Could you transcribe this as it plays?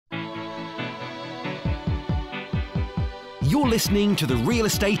You're listening to the Real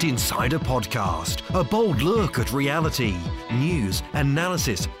Estate Insider Podcast, a bold look at reality, news,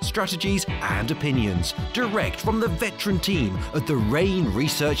 analysis, strategies, and opinions, direct from the veteran team at the REI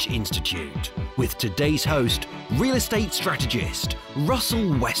Research Institute. With today's host, real estate strategist,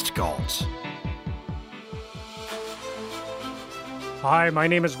 Russell Westcott. Hi, my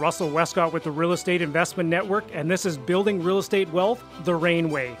name is Russell Westcott with the Real Estate Investment Network, and this is Building Real Estate Wealth the REI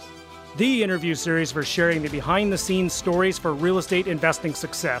Way, the interview series for sharing the behind-the-scenes stories for real estate investing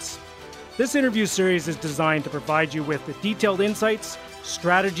success. This interview series is designed to provide you with the detailed insights,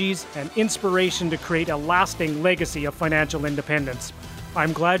 strategies, and inspiration to create a lasting legacy of financial independence.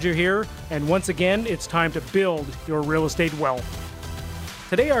 I'm glad you're here, and once again, it's time to build your real estate wealth.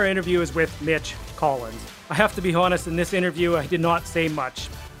 Today, our interview is with Mitch Collins. I have to be honest, in this interview, I did not say much.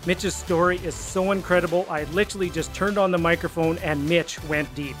 Mitch's story is so incredible, I literally just turned on the microphone and Mitch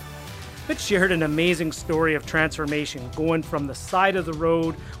went deep. Mitch shared an amazing story of transformation, going from the side of the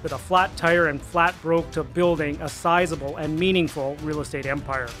road with a flat tire and flat broke to building a sizable and meaningful real estate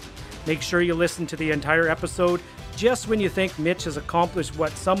empire. Make sure you listen to the entire episode. Just when you think Mitch has accomplished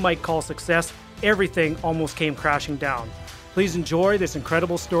what some might call success, everything almost came crashing down. Please enjoy this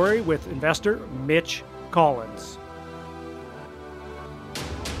incredible story with investor Mitch Collins.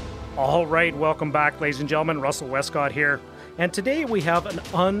 All right, welcome back, ladies and gentlemen. Russell Westcott here. And today we have an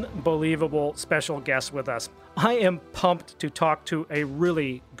unbelievable special guest with us. I am pumped to talk to a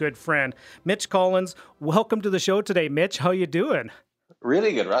really good friend, Mitch Collins. Welcome to the show today, Mitch. How you doing?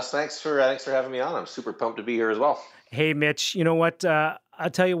 Really good, Russ. Thanks for having me on. I'm super pumped to be here as well. Hey, Mitch, you know what? I'll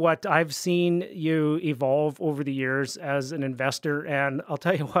tell you what, I've seen you evolve over the years as an investor, and I'll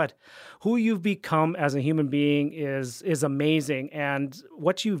tell you what, who you've become as a human being is amazing. And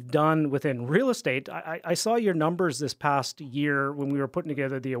what you've done within real estate, I saw your numbers this past year when we were putting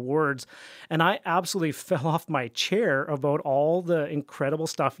together the awards, and I absolutely fell off my chair about all the incredible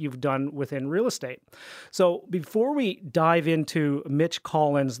stuff you've done within real estate. So before we dive into Mitch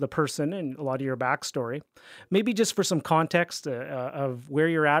Collins, the person, and a lot of your backstory, maybe just for some context of where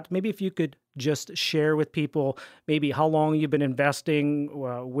you're at, maybe if you could just share with people maybe how long you've been investing,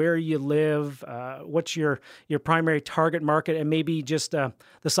 where you live, what's your primary target market, and maybe just the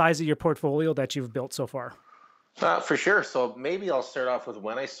size of your portfolio that you've built so far. For sure. So maybe I'll start off with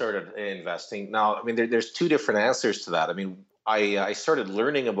when I started investing. Now, I mean, there's two different answers to that. I mean, I started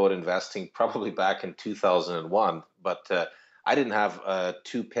learning about investing probably back in 2001, but I didn't have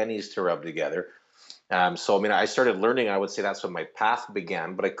 2 pennies to rub together. So, I mean, I started learning, I would say that's when my path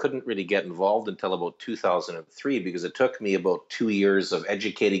began, but I couldn't really get involved until about 2003 because it took me about 2 years of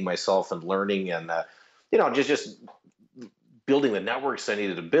educating myself and learning and, just building the networks I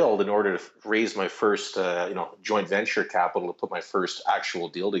needed to build in order to raise my first, joint venture capital to put my first actual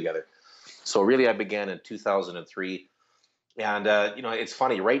deal together. So really, I began in 2003. And, it's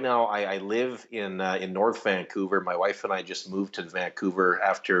funny, right now I live in North Vancouver. My wife and I just moved to Vancouver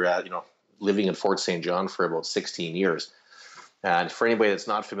after, living in Fort St. John for about 16 years. And for anybody that's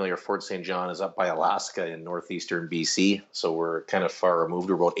not familiar, Fort St. John is up by Alaska in northeastern BC. So we're kind of far removed.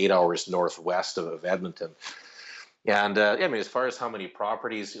 We're about 8 hours northwest of Edmonton. And as far as how many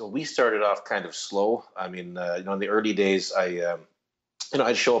properties, we started off kind of slow. I mean, in the early days,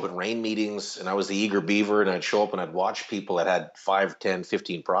 I'd show up at REIN meetings and I was the eager beaver, and I'd show up and I'd watch people that had 5, 10,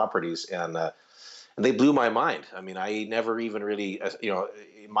 15 properties. And they blew my mind. I mean, I never even really,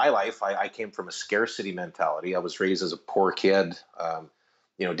 in my life, I came from a scarcity mentality. I was raised as a poor kid,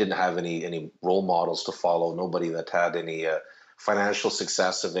 didn't have any role models to follow, nobody that had any financial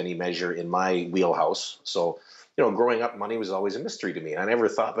success of any measure in my wheelhouse. So, growing up, money was always a mystery to me. I never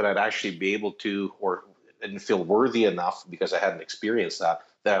thought that I'd actually be able to, or didn't feel worthy enough because I hadn't experienced that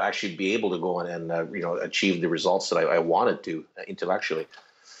I'd actually be able to go and achieve the results that I wanted to intellectually.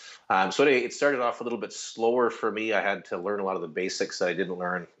 So anyway, it started off a little bit slower for me. I had to learn a lot of the basics that I didn't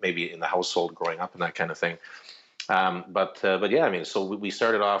learn maybe in the household growing up and that kind of thing. But yeah, I mean, so we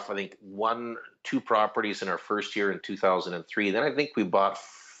started off, I think 1-2 properties in our first year in 2003. Then I think we bought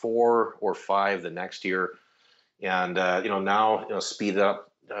 4 or 5 the next year. And, now, speed up,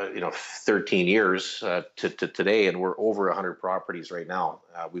 13 years to today, and we're over 100 properties right now.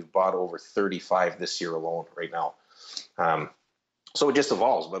 We've bought over 35 this year alone right now. So it just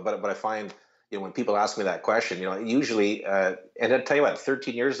evolves, but I find, when people ask me that question, usually, and I'll tell you what,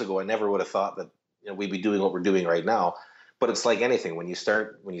 13 years ago, I never would have thought that we'd be doing what we're doing right now. But it's like anything, when you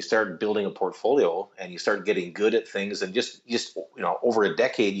start building a portfolio and you start getting good at things, and just over a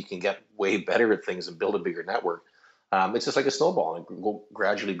decade, you can get way better at things and build a bigger network. It's just like a snowball, and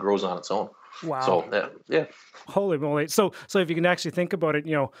gradually grows on its own. Wow. So yeah. Holy moly. So if you can actually think about it,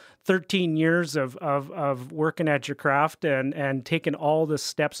 13 years of working at your craft and taking all the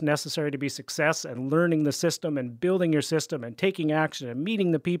steps necessary to be success and learning the system and building your system and taking action and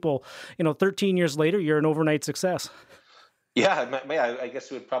meeting the people, 13 years later, you're an overnight success. Yeah, I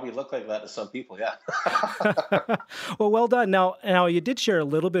guess it would probably look like that to some people. Yeah. Well done. Now you did share a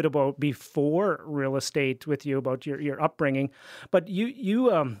little bit about before real estate with you about your upbringing, but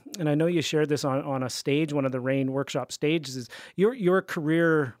you and I know you shared this on a stage, one of the REIN workshop stages. Is your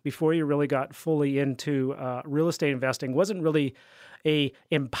career before you really got fully into real estate investing wasn't really a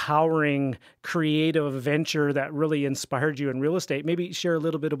empowering creative venture that really inspired you in real estate. Maybe share a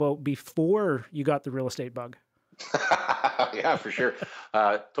little bit about before you got the real estate bug. Yeah, for sure.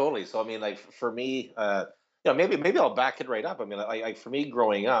 Totally. So, I mean, like for me, maybe I'll back it right up. I mean, like for me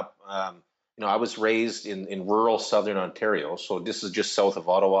growing up, I was raised in rural southern Ontario. So this is just south of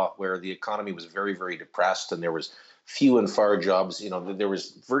Ottawa, where the economy was very, very depressed and there was few and far jobs. There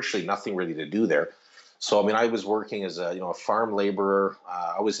was virtually nothing really to do there. So, I mean, I was working as a farm laborer.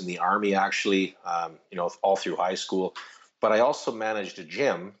 I was in the army actually, all through high school, but I also managed a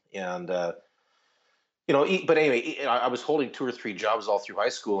gym and, but anyway, I was holding two or three jobs all through high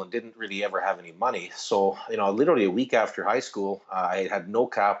school and didn't really ever have any money. So, literally a week after high school, I had no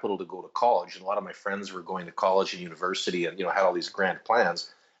capital to go to college. And a lot of my friends were going to college and university and, had all these grand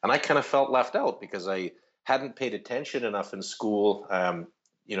plans. And I kind of felt left out because I hadn't paid attention enough in school,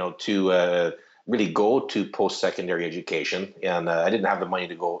 to really go to post-secondary education. And I didn't have the money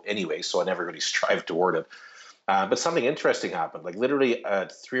to go anyway, so I never really strived toward it. But something interesting happened. Like literally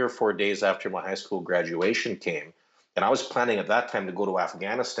 3 or 4 days after my high school graduation came, and I was planning at that time to go to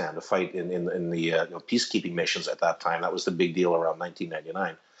Afghanistan to fight in the peacekeeping missions at that time. That was the big deal around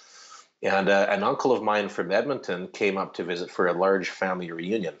 1999. And an uncle of mine from Edmonton came up to visit for a large family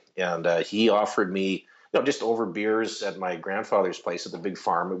reunion, and he offered me, just over beers at my grandfather's place at the big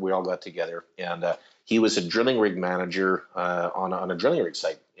farm. We all got together, and he was a drilling rig manager on a drilling rig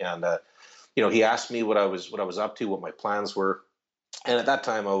site, and he asked me what I was up to, what my plans were, and at that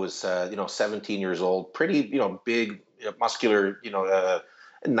time I was 17 years old, pretty big, muscular,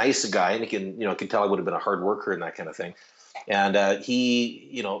 nice guy, and can tell I would have been a hard worker and that kind of thing. And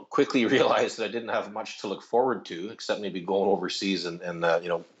he quickly realized that I didn't have much to look forward to except maybe going overseas and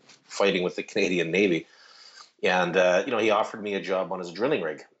fighting with the Canadian Navy. And he offered me a job on his drilling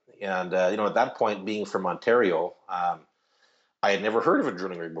rig. And at that point, being from Ontario, I had never heard of a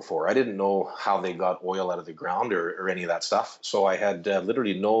drilling rig before. I didn't know how they got oil out of the ground or any of that stuff. So I had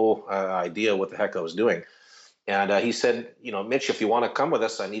literally no idea what the heck I was doing. And he said, Mitch, if you want to come with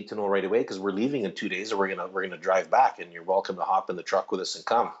us, I need to know right away because we're leaving in 2 days and we're gonna drive back, and you're welcome to hop in the truck with us and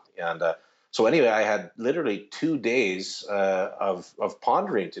come. And so anyway, I had literally 2 days of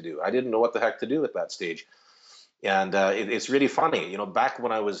pondering to do. I didn't know what the heck to do at that stage. And it's really funny, back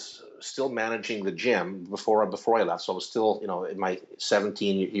when I was still managing the gym before I left, so I was still, in my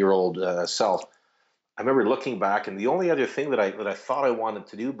 17-year-old self. I remember looking back, and the only other thing that I thought I wanted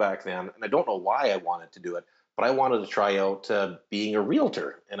to do back then, and I don't know why I wanted to do it, but I wanted to try out being a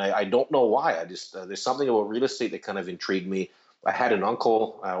realtor, and I don't know why. I just there's something about real estate that kind of intrigued me. I had an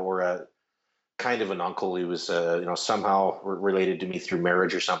uncle, or a kind of an uncle. He was, somehow related to me through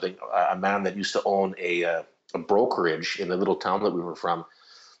marriage or something. A man that used to own a brokerage in the little town that we were from.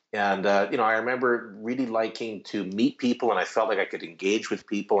 And, I remember really liking to meet people, and I felt like I could engage with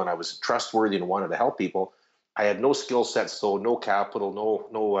people, and I was trustworthy and wanted to help people. I had no skill sets, so no capital,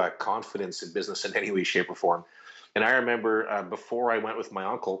 no confidence in business in any way, shape, or form. And I remember before I went with my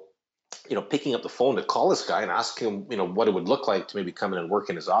uncle, picking up the phone to call this guy and ask him, what it would look like to maybe come in and work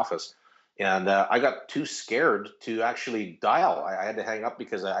in his office. And I got too scared to actually dial. I had to hang up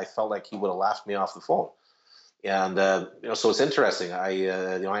because I felt like he would have laughed me off the phone. And so it's interesting. I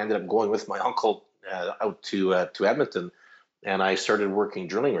ended up going with my uncle out to Edmonton, and I started working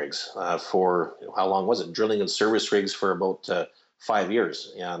drilling rigs for how long was it? Drilling and service rigs for about 5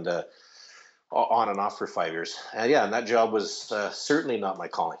 years, and on and off for 5 years. And yeah, and that job was certainly not my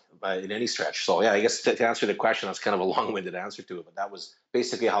calling in any stretch. So yeah, I guess to answer the question, that's kind of a long-winded answer to it, but that was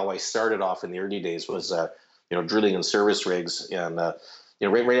basically how I started off in the early days. Was drilling and service rigs, and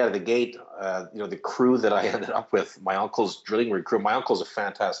right out of the gate, the crew that I ended up with, my uncle's drilling rig crew. My uncle's a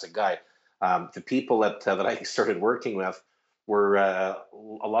fantastic guy. The people that I started working with were a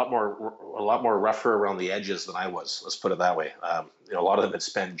lot more rougher around the edges than I was. Let's put it that way. A lot of them had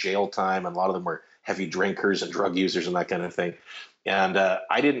spent jail time, and a lot of them were heavy drinkers and drug users and that kind of thing. And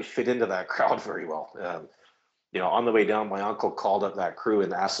I didn't fit into that crowd very well. On the way down, my uncle called up that crew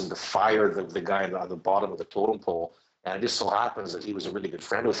and asked them to fire the guy on the bottom of the totem pole And it just so happens that he was a really good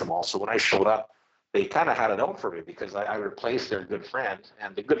friend with them all. So when I showed up, they kind of had it out for me because I replaced their good friend,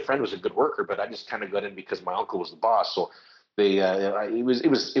 and the good friend was a good worker, but I just kind of got in because my uncle was the boss. So it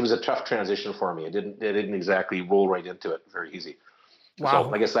was a tough transition for me. It didn't exactly roll right into it very easy. So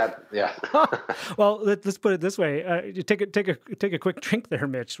Wow. I guess that, yeah. Well, let's put it this way: you take a quick drink there,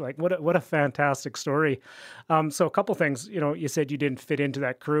 Mitch. Like what a fantastic story. So a couple things. You said you didn't fit into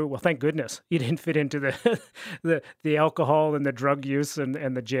that crew. Well, thank goodness you didn't fit into the the alcohol and the drug use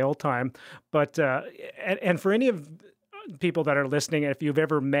and the jail time. But and for any of people that are listening, if you've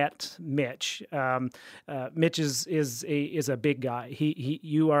ever met Mitch, Mitch is a big guy.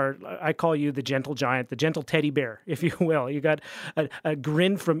 You are, I call you the gentle giant, the gentle teddy bear, if you will. You got a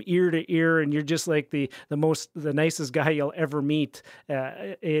grin from ear to ear, and you're just like the nicest guy you'll ever meet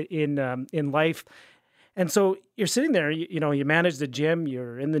in life. And so you're sitting there, you manage the gym,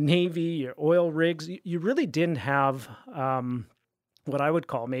 you're in the Navy, your oil rigs. You really didn't have what I would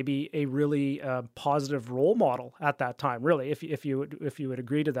call maybe a really positive role model at that time, really, if you would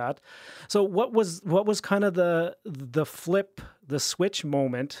agree to that. So what was kind of the flip, the switch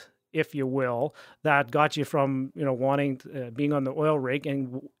moment, if you will, that got you from wanting being on the oil rig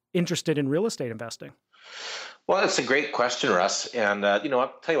and interested in real estate investing? Well, that's a great question, Russ. And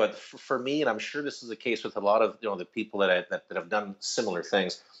I'll tell you what. For me, and I'm sure this is the case with a lot of the people that have done similar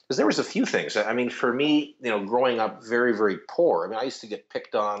things, because there was a few things. I mean, for me, growing up very, very poor. I mean, I used to get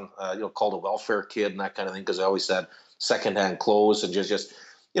picked on, called a welfare kid and that kind of thing, because I always had secondhand clothes and just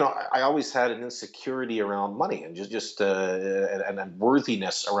I always had an insecurity around money and and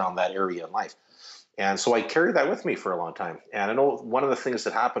worthiness around that area in life. And so I carried that with me for a long time. And I know one of the things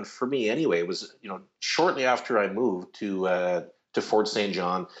that happened for me anyway was, shortly after I moved to Fort St.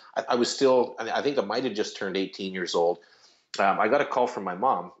 John, I was still, I think I might have just turned 18 years old. I got a call from my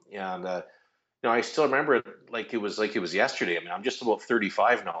mom, and I still remember it like it was yesterday. I mean, I'm just about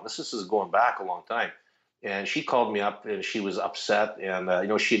 35 now. This is going back a long time. And she called me up, and she was upset,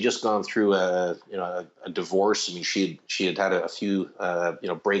 and she had just gone through a divorce. I mean, she had had a few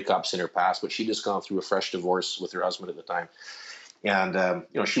breakups in her past, but she'd just gone through a fresh divorce with her husband at the time. And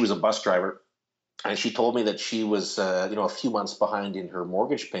she was a bus driver, and she told me that she was a few months behind in her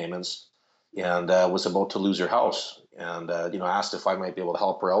mortgage payments, and was about to lose her house. And asked if I might be able to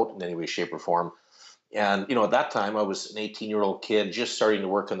help her out in any way, shape, or form. And at that time, I was an 18-year-old kid just starting to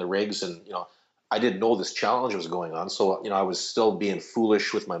work on the rigs, and I didn't know this challenge was going on. So, I was still being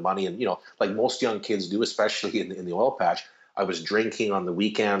foolish with my money. And, like most young kids do, especially in the oil patch, I was drinking on the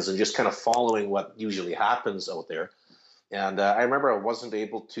weekends and just kind of following what usually happens out there. And I remember I wasn't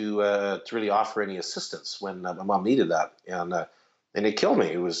able to really offer any assistance when my mom needed that. And it killed me.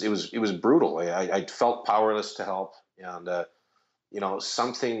 It was brutal. I felt powerless to help. And,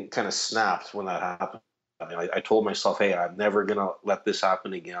 something kind of snapped when that happened. I told myself, hey, I'm never going to let this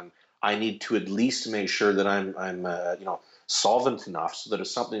happen again. I need to at least make sure that I'm solvent enough so that if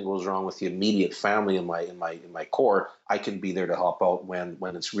something goes wrong with the immediate family in my core, I can be there to help out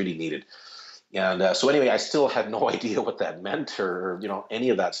when it's really needed. And so anyway, I still had no idea what that meant or any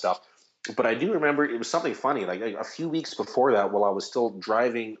of that stuff. But I do remember it was something funny. Like a few weeks before that, while I was still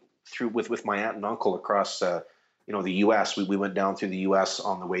driving through with my aunt and uncle across the U.S., we went down through the U.S.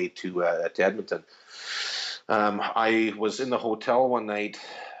 on the way to Edmonton. I was in the hotel one night,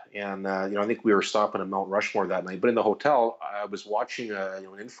 and I think we were stopping at Mount Rushmore that night. But in the hotel, I was watching an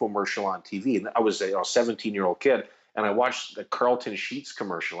infomercial on TV, and I was a 17-year-old kid, and I watched the Carlton Sheets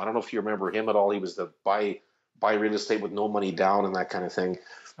commercial. I don't know if you remember him at all. He was the buy real estate with no money down and that kind of thing.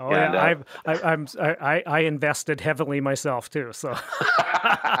 Oh And yeah, I invested heavily myself too. So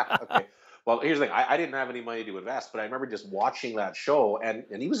okay. Well, here's the thing. I didn't have any money to invest, but I remember just watching that show, and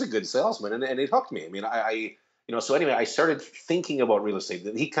he was a good salesman, and it hooked me. I mean, so anyway, I started thinking about real estate.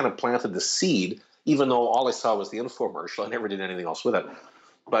 He kind of planted the seed, even though all I saw was the infomercial. I never did anything else with it.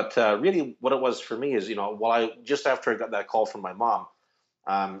 But really, what it was for me is, just after I got that call from my mom,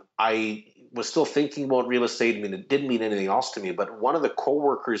 I was still thinking about real estate. I mean, it didn't mean anything else to me. But one of the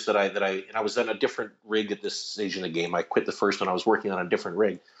coworkers and I was on a different rig at this stage in the game. I quit the first one. I was working on a different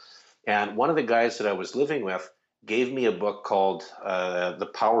rig. And one of the guys that I was living with gave me a book called The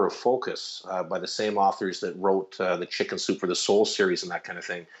Power of Focus by the same authors that wrote the Chicken Soup for the Soul series and that kind of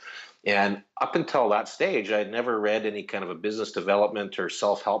thing. And up until that stage, I had never read any kind of a business development or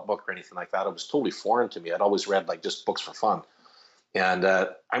self-help book or anything like that. It was totally foreign to me. I'd always read like just books for fun. And I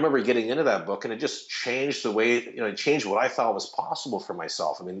remember getting into that book, and it just changed the way, it changed what I thought was possible for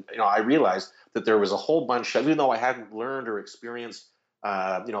myself. I mean, I realized that there was a whole bunch of, even though I hadn't learned or experienced,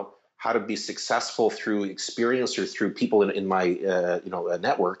 how to be successful through experience or through people in my,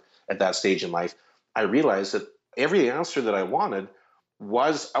 network at that stage in life, I realized that every answer that I wanted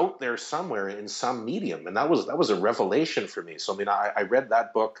was out there somewhere in some medium, and that was a revelation for me. So I mean, I read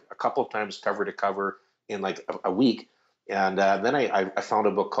that book a couple of times, cover to cover, in like a week, and then I found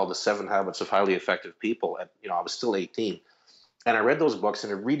a book called The Seven Habits of Highly Effective People. At I was still 18, and I read those books,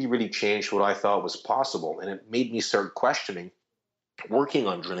 and it really really changed what I thought was possible, and it made me start questioning working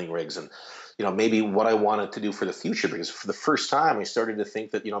on drilling rigs and maybe what I wanted to do for the future, because for the first time I started to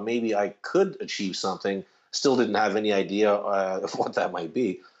think that maybe I could achieve something. Still didn't have any idea of what that might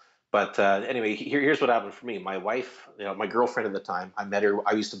be. But anyway, here's what happened for me. My wife, my girlfriend at the time, I met her.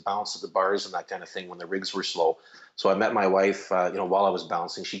 I used to bounce at the bars and that kind of thing when the rigs were slow. So I met my wife, while I was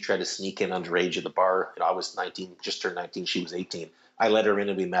bouncing. She tried to sneak in underage at the bar. I was 19, just turned 19. She was 18. I let her in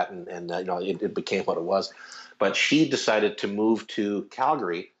and we met, and it became what it was. But she decided to move to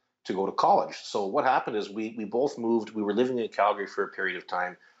Calgary to go to college. So what happened is we both moved. We were living in Calgary for a period of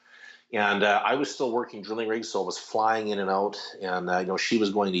time, and I was still working drilling rigs, so I was flying in and out. And she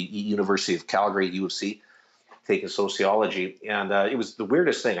was going to University of Calgary, U of C, taking sociology, and it was the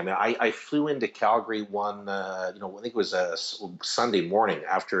weirdest thing. I mean, I flew into Calgary one, I think it was a Sunday morning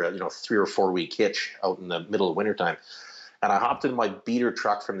after a 3 or 4 week hitch out in the middle of wintertime. And I hopped in my beater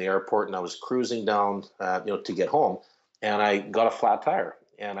truck from the airport, and I was cruising down, to get home, and I got a flat tire.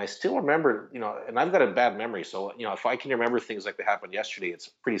 And I still remember, and I've got a bad memory, so if I can remember things like they happened yesterday, it's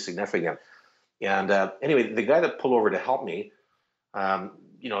pretty significant. And anyway, the guy that pulled over to help me, I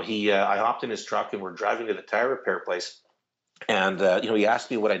hopped in his truck, and we're driving to the tire repair place. And he asked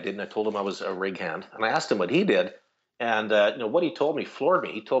me what I did, and I told him I was a rig hand. And I asked him what he did, and what he told me floored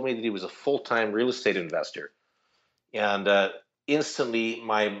me. He told me that he was a full-time real estate investor. And instantly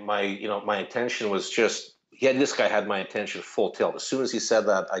my attention was just, this guy had my attention full tilt. As soon as he said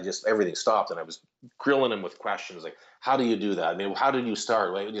that, everything stopped, and I was grilling him with questions like, how do you do that? I mean, how did you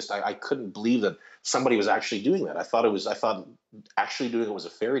start? I couldn't believe that somebody was actually doing that. I thought actually doing it was a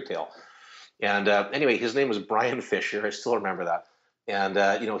fairy tale. And anyway, his name was Brian Fisher. I still remember that.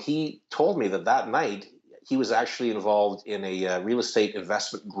 And he told me that night he was actually involved in a real estate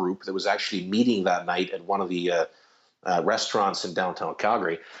investment group that was actually meeting that night at one of the restaurants in downtown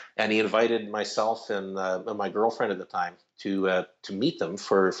Calgary, and he invited myself and my girlfriend at the time to meet them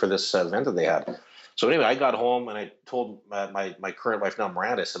for this event that they had. So anyway, I got home and I told my current wife, now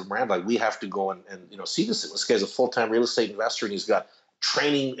Miranda. I said, Miranda, we have to go and see this guy's a full-time real estate investor, and he's got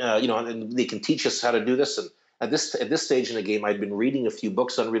training, and they can teach us how to do this. And at this stage in the game, I'd been reading a few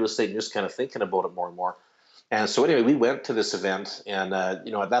books on real estate and just kind of thinking about it more and more. And so anyway, we went to this event, and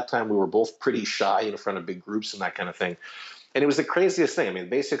at that time we were both pretty shy in front of big groups and that kind of thing. And it was the craziest thing. I mean,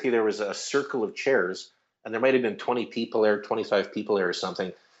 basically there was a circle of chairs, and there might have been 20 people there, 25 people there or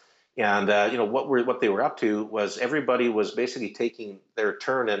something. And what they were up to was everybody was basically taking their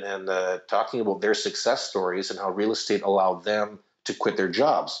turn and talking about their success stories and how real estate allowed them to quit their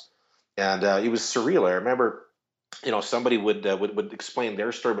jobs. And it was surreal. I remember somebody would explain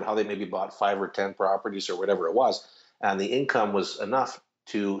their story about how they maybe bought 5 or 10 properties or whatever it was, and the income was enough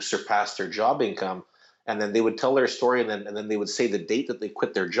to surpass their job income. And then they would tell their story, and then they would say the date that they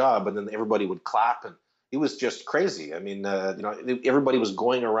quit their job, and then everybody would clap, and it was just crazy. I mean, everybody was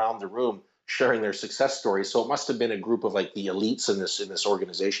going around the room sharing their success stories. So it must have been a group of like the elites in this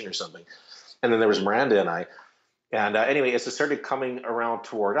organization or something. And then there was Miranda and I. And anyway, as it started coming around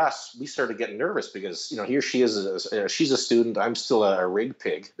toward us, we started getting nervous because here she is, she's a student. I'm still a rig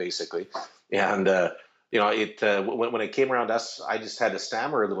pig, basically. And when it came around us, I just had to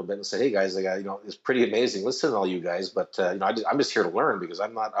stammer a little bit and say, "Hey guys, it's pretty amazing. Listen to all you guys, but I'm just here to learn because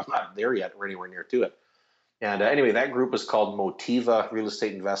I'm not there yet or anywhere near to it." And anyway, that group was called Motiva Real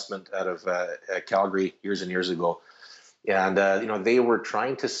Estate Investment out of Calgary years and years ago. And they were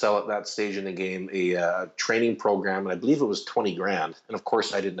trying to sell at that stage in the game a training program, and I believe it was 20 grand. And of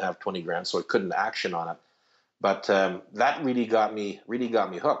course, I didn't have 20 grand, so I couldn't action on it. But that really got me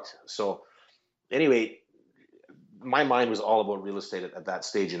hooked. So anyway, my mind was all about real estate at that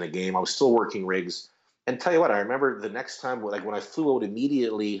stage in the game. I was still working rigs, and tell you what, I remember the next time, like when I flew out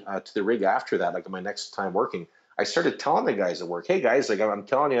immediately to the rig after that, like my next time working, I started telling the guys at work, "Hey guys, like I'm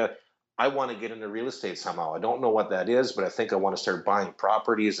telling you, I want to get into real estate somehow. I don't know what that is, but I think I want to start buying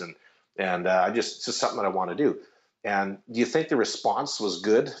properties, and it's just something that I want to do." And do you think the response was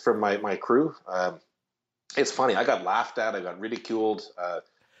good from my crew? It's funny. I got laughed at. I got ridiculed.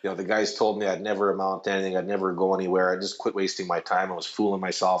 The guys told me I'd never amount to anything. I'd never go anywhere. I just quit wasting my time. I was fooling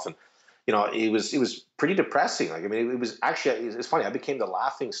myself, and it was pretty depressing. Like, I mean, it was actually, it's funny. I became the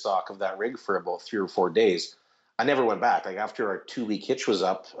laughing stock of that rig for about 3 or 4 days. I never went back. Like after our 2-week hitch was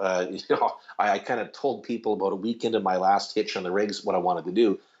up, I kind of told people about a week into my last hitch on the rigs what I wanted to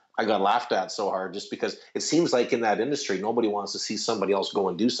do. I got laughed at so hard just because it seems like in that industry, nobody wants to see somebody else go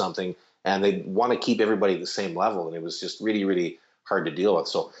and do something, and they want to keep everybody at the same level. And it was just really, really hard to deal with.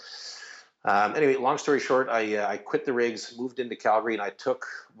 So anyway, long story short, I quit the rigs, moved into Calgary, and I took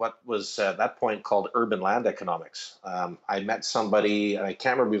what was at that point called urban land economics. I met somebody, and I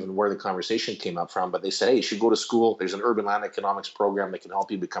can't remember even where the conversation came up from, but they said, "Hey, you should go to school. There's an urban land economics program that can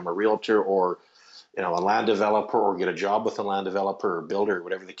help you become a realtor or, a land developer, or get a job with a land developer or builder,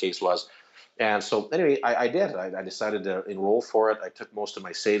 whatever the case was." And so anyway, I did. I decided to enroll for it. I took most of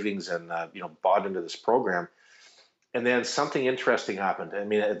my savings and bought into this program. And then something interesting happened. I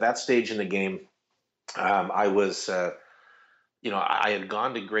mean, at that stage in the game, I was, I had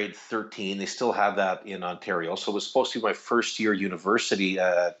gone to grade 13. They still had that in Ontario. So it was supposed to be my first year university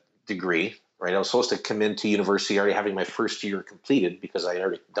degree, right? I was supposed to come into university already having my first year completed because I had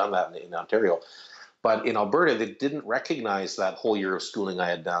already done that in Ontario. But in Alberta, they didn't recognize that whole year of schooling I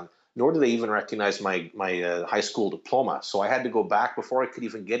had done, nor did they even recognize my high school diploma. So I had to go back before I could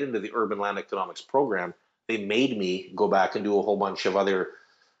even get into the urban land economics program. They made me go back and do a whole bunch of other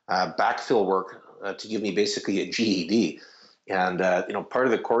backfill work to give me basically a GED. And part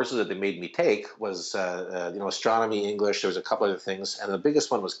of the courses that they made me take was astronomy, English. There was a couple other things, and the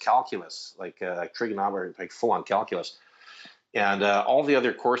biggest one was calculus, like trigonometry, like full-on calculus. And all the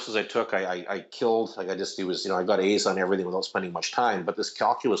other courses I took, I killed. Like it was, I got A's on everything without spending much time. But this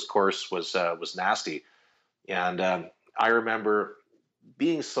calculus course was nasty, and I remember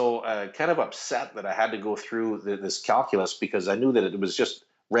being so kind of upset that I had to go through this calculus because I knew that it was just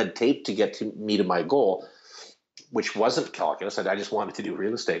red tape to get to me to my goal, which wasn't calculus. I just wanted to do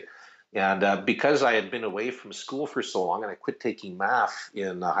real estate. And because I had been away from school for so long and I quit taking math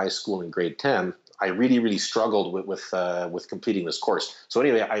in high school in grade 10, I really, really struggled with completing this course. So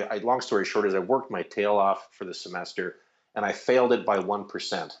anyway, long story short is I worked my tail off for the semester and I failed it by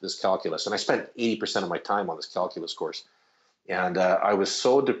 1%, this calculus. And I spent 80% of my time on this calculus course. And I was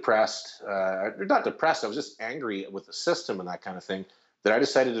so depressed, not depressed, I was just angry with the system and that kind of thing that I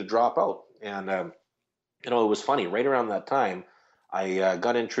decided to drop out. And, it was funny, right around that time, I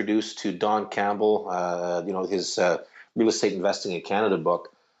got introduced to Don Campbell, his Real Estate Investing in Canada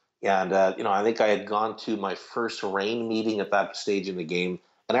book. And, I think I had gone to my first REIN meeting at that stage in the game.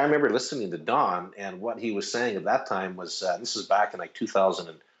 And I remember listening to Don, and what he was saying at that time was, this is back in like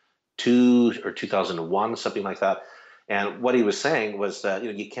 2002 or 2001, something like that. And what he was saying was that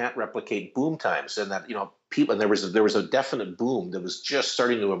you can't replicate boom times, and that people, and there was a definite boom that was just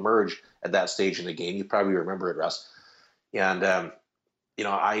starting to emerge at that stage in the game. You probably remember it, Russ. And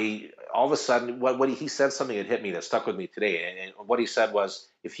I all of a sudden what he said something that hit me that stuck with me today. And what he said was,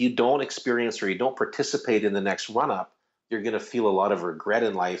 if you don't experience or you don't participate in the next run up, you're going to feel a lot of regret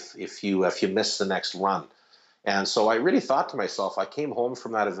in life if you miss the next run. And so I really thought to myself, I came home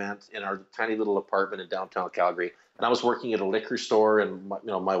from that event in our tiny little apartment in downtown Calgary, and I was working at a liquor store, and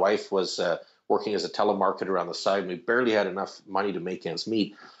my wife was working as a telemarketer on the side, and we barely had enough money to make ends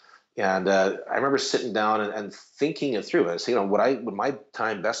meet. And I remember sitting down and thinking it through. I said, would my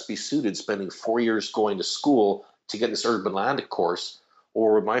time best be suited spending 4 years going to school to get this urban land course,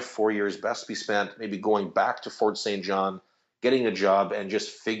 or would my 4 years best be spent maybe going back to Fort St. John, getting a job, and just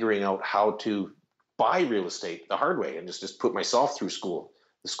figuring out how to buy real estate the hard way and just put myself through school,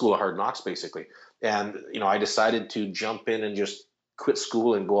 the school of hard knocks, basically. And, I decided to jump in and just quit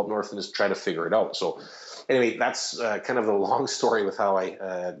school and go up north and just try to figure it out. So anyway, that's kind of the long story with how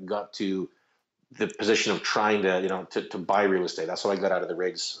I got to the position of trying to buy real estate. That's how I got out of the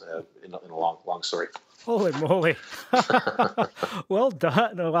rigs in a long story. Holy moly. Well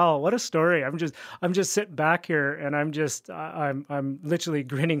done. Wow, what a story. I'm just sitting back here and I'm literally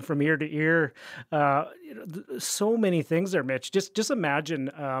grinning from ear to ear. So many things there, Mitch. Just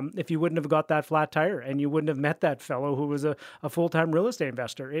imagine if you wouldn't have got that flat tire and you wouldn't have met that fellow who was a full-time real estate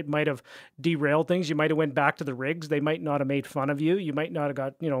investor. It might have derailed things. You might have went back to the rigs. They might not have made fun of you. You might not have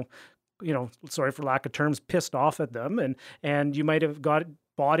got, sorry for lack of terms, pissed off at them. And you might have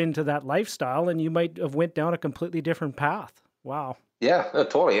bought into that lifestyle, and you might have went down a completely different path. Wow. Yeah,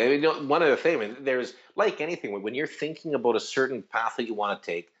 totally. I mean, one other thing, there's like anything, when you're thinking about a certain path that you want to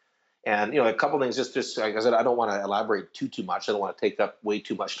take, and a couple of things, just like I said, I don't want to elaborate too much. I don't want to take up way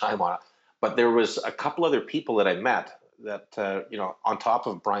too much time on it. But there was a couple other people that I met that, on top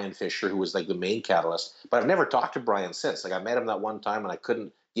of Brian Fisher, who was like the main catalyst. But I've never talked to Brian since. Like I met him that one time, and I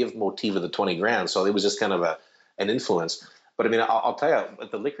couldn't give Motiva the 20 grand, so it was just kind of an influence. But I mean, I'll tell you,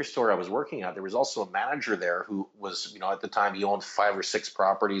 at the liquor store I was working at, there was also a manager there who was, at the time he owned 5 or 6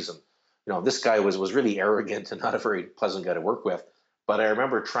 properties, and this guy was really arrogant and not a very pleasant guy to work with. But I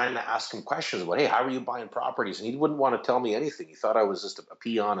remember trying to ask him questions about, hey, how are you buying properties? And he wouldn't want to tell me anything. He thought I was just a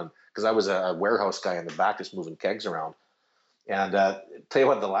peon, and because I was a warehouse guy in the back, just moving kegs around. And tell you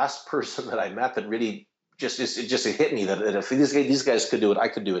what, the last person that I met that really it hit me that if these guys could do it, I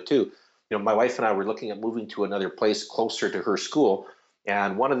could do it too. My wife and I were looking at moving to another place closer to her school,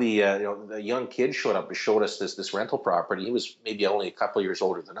 and one of the young kids showed up and showed us this rental property. He was maybe only a couple of years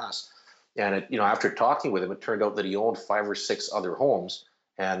older than us, and after talking with him, it turned out that he owned 5 or 6 other homes,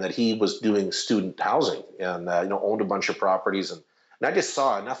 and that he was doing student housing, and owned a bunch of properties. And I just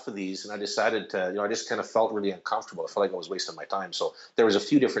saw enough of these, and I decided to, I just kind of felt really uncomfortable. I felt like I was wasting my time. So there was a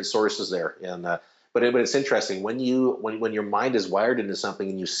few different sources there, and but it's interesting when your mind is wired into something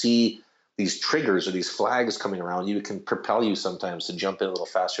and you see these triggers or these flags coming around, you can propel you sometimes to jump in a little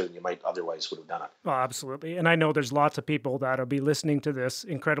faster than you might otherwise would have done it. Oh, absolutely. And I know there's lots of people that'll be listening to this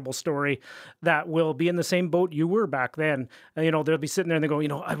incredible story that will be in the same boat you were back then. And, they'll be sitting there and they go,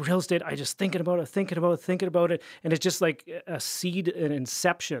 real estate, I just thinking about it. And it's just like a seed, an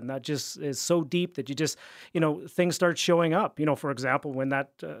inception that just is so deep that you just, things start showing up. For example, when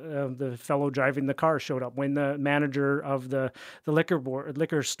the fellow driving the car showed up, when the manager of the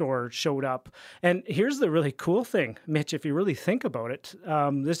liquor store showed up. And here's the really cool thing, Mitch, if you really think about it,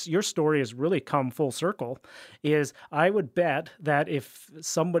 your story has really come full circle. Is I would bet that if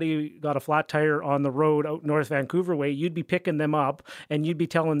somebody got a flat tire on the road out North Vancouver way, you'd be picking them up and you'd be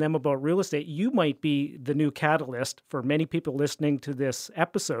telling them about real estate. You might be the new catalyst for many people listening to this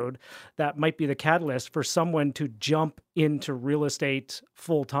episode. That might be the catalyst for someone to jump into real estate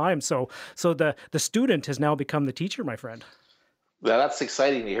full time. So the student has now become the teacher, my friend. Yeah, that's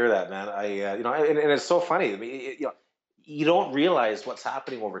exciting to hear that, man. And it's so funny. I mean, you don't realize what's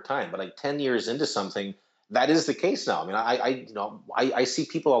happening over time, but like 10 years into something, that is the case now. I mean, I see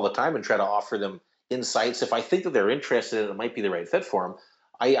people all the time and try to offer them insights. If I think that they're interested and it might be the right fit for them,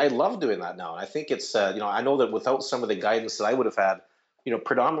 I love doing that now. And I think it's, I know that without some of the guidance that I would have had,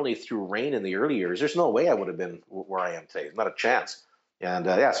 predominantly through REIN in the early years, there's no way I would have been where I am today. Not a chance. And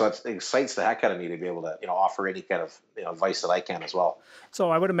so it excites the heck out of me to be able to, offer any kind of advice that I can as well. So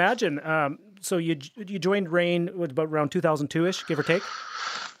I would imagine. So you joined REIN about around 2002-ish, give or take.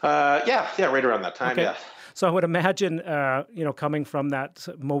 Yeah, right around that time. Okay. Yeah. So I would imagine, coming from that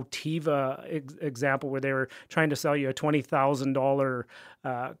Motiva example where they were trying to sell you a $20,000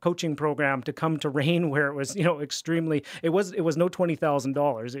 coaching program to come to REIN, where it was, extremely. It was no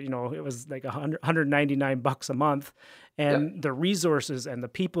 $20,000. It was like $199 a month, and the resources and the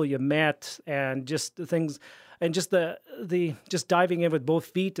people you met and just the things. And just just diving in with both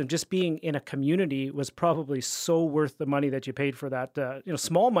feet and just being in a community was probably so worth the money that you paid for that.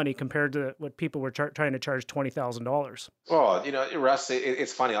 Small money compared to what people were trying to charge $20,000. Oh, Russ,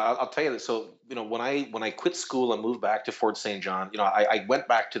 it's funny. I'll tell you that. So, when I quit school and moved back to Fort St. John, I went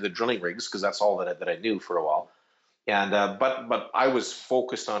back to the drilling rigs because that's all that I knew for a while. And but I was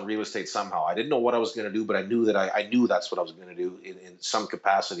focused on real estate somehow. I didn't know what I was going to do, but I knew that I knew that's what I was going to do in some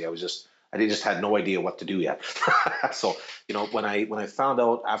capacity. I just had no idea what to do yet. So, when I found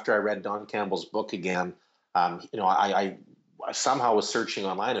out after I read Don Campbell's book again, I somehow was searching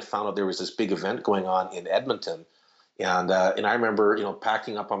online and found out there was this big event going on in Edmonton. And I remember,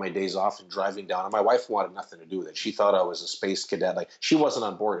 packing up on my days off and driving down. And my wife wanted nothing to do with it. She thought I was a space cadet. Like, she wasn't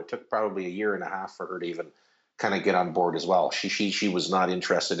on board. It took probably a year and a half for her to even kind of get on board as well. She was not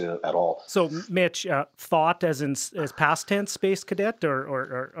interested in it at all. So, Mitch, thought as past tense, space cadet,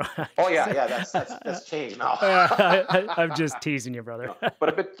 or Oh yeah, that's changed now. I'm just teasing you, brother.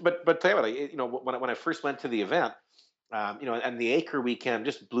 But tell you what, when I first went to the event, and the Acre weekend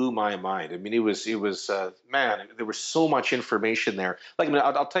just blew my mind. I mean, it was man, there was so much information there. Like,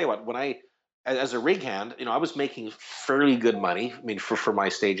 I'll tell you what, when as a rig hand, I was making fairly good money. I mean, for my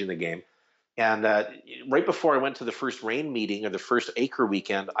stage in the game. And right before I went to the first REIN meeting or the first Acre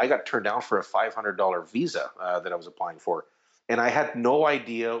weekend, I got turned down for a $500 visa that I was applying for. And I had no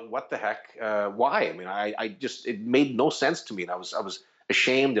idea what the heck, why. I mean, it made no sense to me. And I was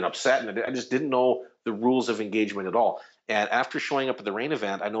ashamed and upset, and I just didn't know the rules of engagement at all. And after showing up at the REIN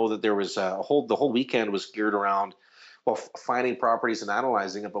event, I know that there was the whole weekend was geared around, finding properties and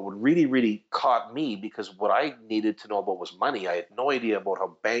analyzing it. But what really, really caught me, because what I needed to know about was money. I had no idea about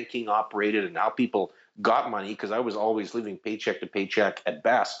how banking operated and how people got money, because I was always living paycheck to paycheck at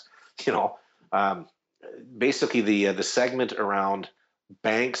best. Basically the segment around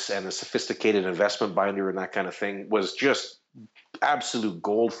banks and the sophisticated investment binder and that kind of thing was just absolute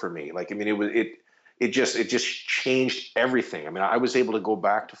gold for me. Like, I mean, it just changed everything. I mean, I was able to go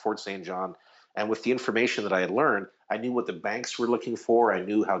back to Fort St. John And with the information that I had learned, I knew what the banks were looking for. I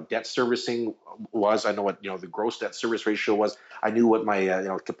knew how debt servicing was. I know what the gross debt service ratio was. I knew what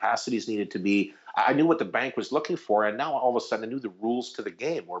my capacities needed to be. I knew what the bank was looking for, and now all of a sudden I knew the rules to the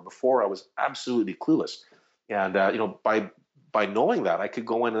game. Where before I was absolutely clueless. And by knowing that, I could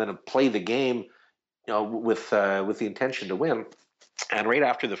go in and then play the game, with the intention to win. And right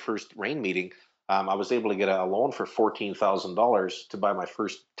after the first REIN meeting, I was able to get a loan for $14,000 to buy my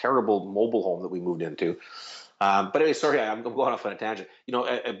first terrible mobile home that we moved into. But anyway, sorry, I'm going off on a tangent.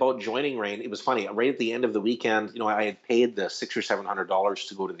 About joining REIN, it was funny. Right at the end of the weekend, I had paid the $600 or $700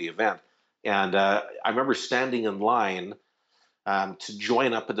 to go to the event, and I remember standing in line to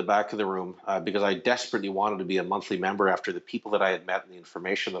join up at the back of the room because I desperately wanted to be a monthly member after the people that I had met and the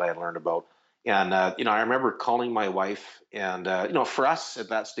information that I had learned about. And I remember calling my wife, and for us at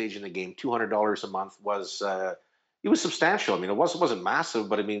that stage in the game, $200 a month was it was substantial. I mean, it wasn't massive,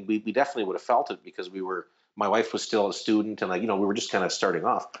 but I mean, we definitely would have felt it because my wife was still a student, and we were just kind of starting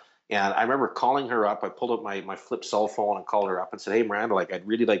off. And I remember calling her up. I pulled up my flip cell phone and called her up and said, "Hey, Miranda, I'd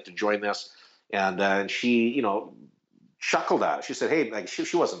really like to join this." And she, chuckled at it. She said, "Hey,"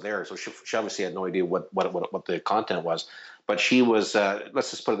 she wasn't there, so she obviously had no idea what the content was. But she was, let's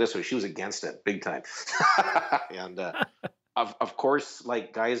just put it this way, she was against it big time. And of course,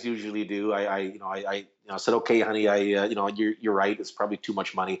 like guys usually do, I said, "Okay, honey, you're right. It's probably too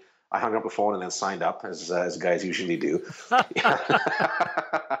much money." I hung up the phone and then signed up, as guys usually do.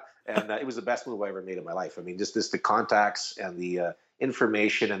 And it was the best move I ever made in my life. I mean, just the contacts and the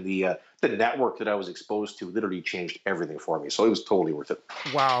information and the network that I was exposed to literally changed everything for me. So it was totally worth it.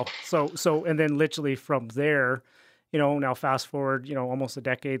 Wow. So, and then literally from there, now fast forward, almost a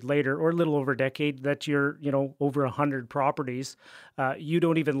decade later, or a little over a decade, that you're, over 100 properties. You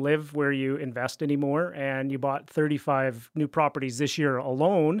don't even live where you invest anymore, and you bought 35 new properties this year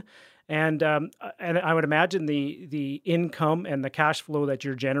alone. And I would imagine the income and the cash flow that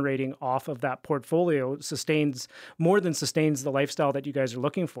you're generating off of that portfolio more than sustains the lifestyle that you guys are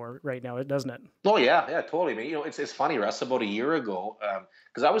looking for right now, doesn't it? Oh yeah, totally. I mean, it's funny, Russ. About a year ago,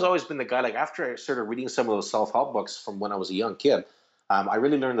 because I was always been the guy. Like after I started reading some of those self-help books from when I was a young kid, I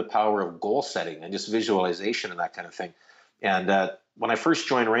really learned the power of goal setting and just visualization and that kind of thing. And when I first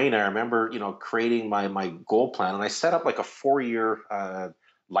joined REIN, I remember creating my goal plan, and I set up like a 4-year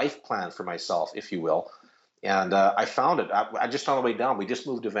life plan for myself, if you will. And I found it. I just on the way down. We just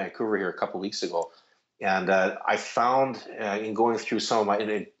moved to Vancouver here a couple of weeks ago. And I found in going through some of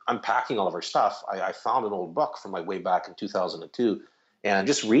in unpacking all of our stuff, I found an old book from way back in 2002, and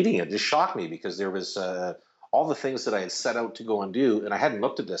just reading it just shocked me because there was all the things that I had set out to go and do, and I hadn't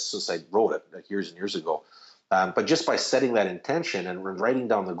looked at this since I wrote it years and years ago. But just by setting that intention and writing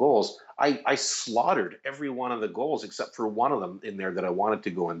down the goals, I slaughtered every one of the goals except for one of them in there that I wanted to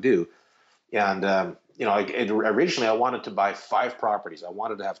go and do. And originally I wanted to buy 5 properties. I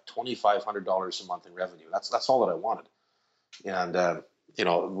wanted to have $2,500 a month in revenue. That's all that I wanted. And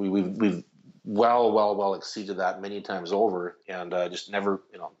we've well exceeded that many times over. And just never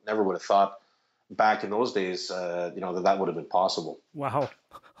would have thought back in those days, that would have been possible. Wow.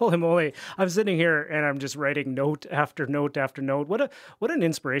 Holy moly. I'm sitting here and I'm just writing note after note after note. What an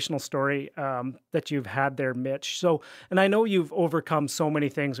inspirational story that you've had there, Mitch. So, and I know you've overcome so many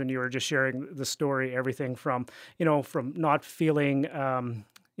things when you were just sharing the story, everything from not feeling,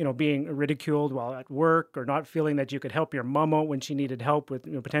 being ridiculed while at work, or not feeling that you could help your mom out when she needed help with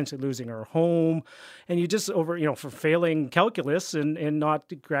potentially losing her home. And you just for failing calculus and not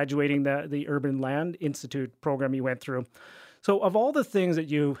graduating the Urban Land Institute program you went through. So of all the things that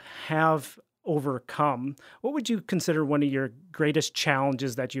you have overcome, what would you consider one of your greatest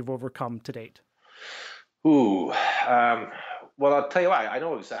challenges that you've overcome to date? Ooh, well, I'll tell you what, I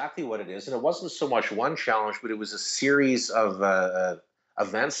know exactly what it is. And it wasn't so much one challenge, but it was a series of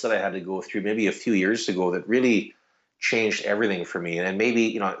events that I had to go through maybe a few years ago that really changed everything for me. And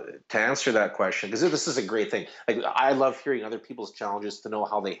maybe, to answer that question, because this is a great thing. Like, I love hearing other people's challenges to know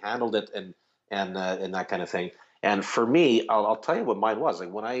how they handled it and that kind of thing. And for me, I'll tell you what mine was.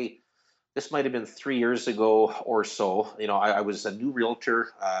 Like this might have been 3 years ago or so. I was a new realtor.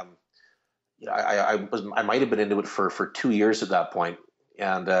 I might have been into it for 2 years at that point,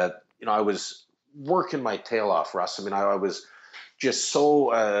 and I was working my tail off, Russ. I mean, I was just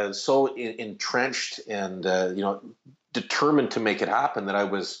so entrenched and determined to make it happen that I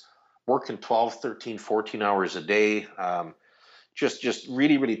was working 12, 13, 14 hours a day. Just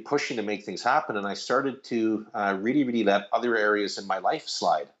really, really pushing to make things happen. And I started to really, really let other areas in my life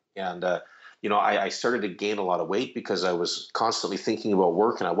slide. And, I started to gain a lot of weight because I was constantly thinking about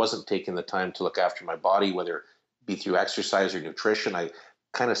work, and I wasn't taking the time to look after my body, whether it be through exercise or nutrition. I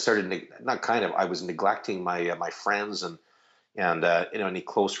kind of started, not kind of, I was neglecting my friends and any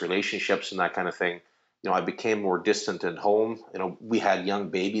close relationships and that kind of thing. I became more distant at home. We had young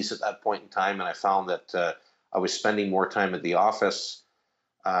babies at that point in time, and I found that I was spending more time at the office.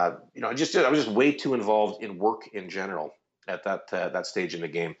 I was just way too involved in work in general at that stage in the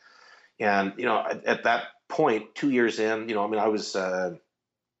game. And at that point, 2 years in, I was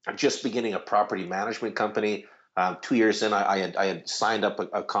just beginning a property management company. 2 years in, I had signed up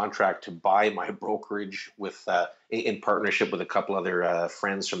a contract to buy my brokerage with in partnership with a couple other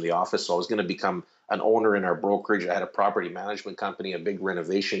friends from the office. So I was going to become an owner in our brokerage. I had a property management company, a big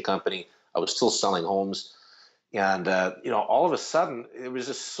renovation company. I was still selling homes, and all of a sudden, there was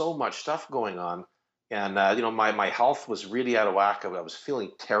just so much stuff going on, and my health was really out of whack. I was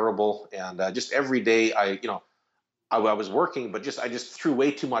feeling terrible, and just every day, I was working, but I just threw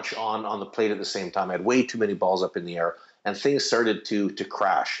way too much on the plate at the same time. I had way too many balls up in the air, and things started to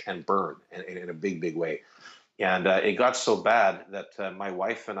crash and burn in a big way. And it got so bad that my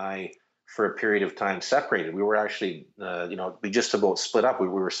wife and I, for a period of time, separated. We were actually, we just about split up. We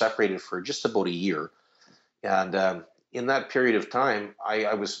were separated for just about a year, and in that period of time,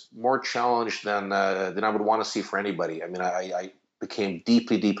 I was more challenged than I would want to see for anybody. I mean, I became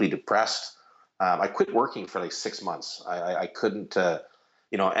deeply depressed. I quit working for like 6 months. I couldn't, and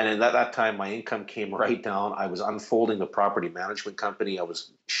in that time, my income came right down. I was unfolding the property management company. I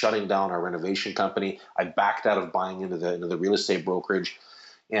was shutting down our renovation company. I backed out of buying into the real estate brokerage.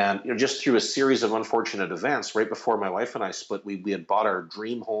 And just through a series of unfortunate events, right before my wife and I split, we had bought our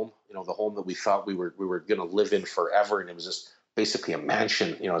dream home, the home that we thought we were going to live in forever, and it was just basically a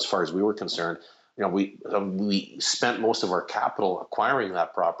mansion, as far as we were concerned. We spent most of our capital acquiring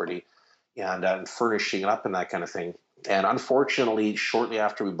that property and furnishing it up and that kind of thing. And unfortunately, shortly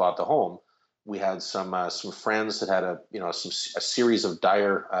after we bought the home, we had some friends that had a series of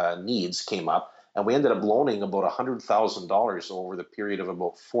dire needs came up, and we ended up loaning about $100,000 over the period of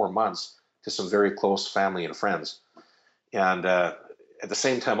about 4 months to some very close family and friends. And at the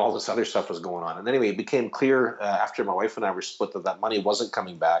same time, all this other stuff was going on. And anyway, it became clear after my wife and I were split that money wasn't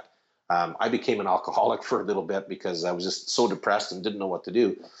coming back. I became an alcoholic for a little bit because I was just so depressed and didn't know what to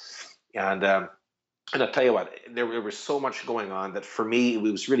do. And I'll tell you what, there was so much going on that for me, it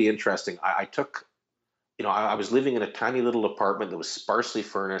was really interesting. I took, I was living in a tiny little apartment that was sparsely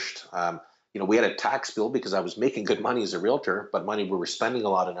furnished. We had a tax bill because I was making good money as a realtor, but money we were spending a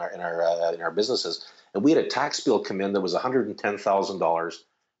lot in our businesses. And we had a tax bill come in that was $110,000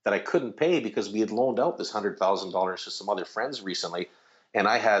 that I couldn't pay because we had loaned out this $100,000 to some other friends recently, and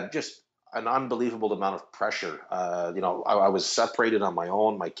I had just an unbelievable amount of pressure. I was separated on my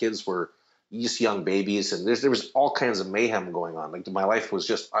own. My kids were just young babies, and there was all kinds of mayhem going on. Like my life was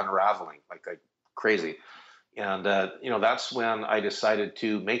just unraveling like crazy. And that's when I decided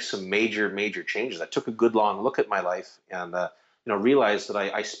to make some major changes. I took a good long look at my life and realized that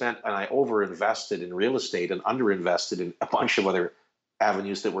I spent and I overinvested in real estate and underinvested in a bunch of other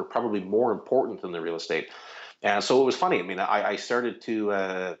avenues that were probably more important than the real estate. And so it was funny. I mean, I started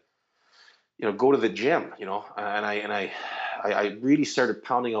to go to the gym, and I really started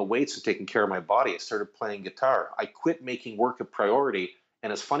pounding on weights and taking care of my body. I started playing guitar. I quit making work a priority.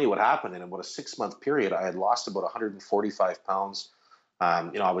 And it's funny what happened. In about a 6-month period, I had lost about 145 pounds.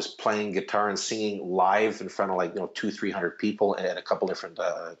 I was playing guitar and singing live in front of 200-300 people at a couple different,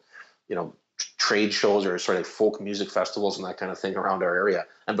 trade shows or sort of folk music festivals and that kind of thing around our area.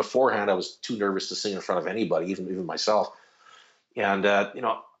 And beforehand, I was too nervous to sing in front of anybody, even myself. And,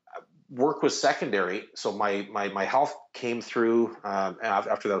 work was secondary. So my health came through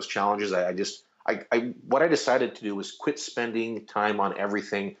after those challenges. What I decided to do was quit spending time on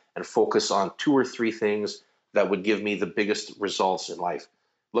everything and focus on 2 or 3 things that would give me the biggest results in life.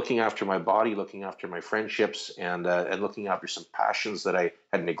 Looking after my body, looking after my friendships, and looking after some passions that I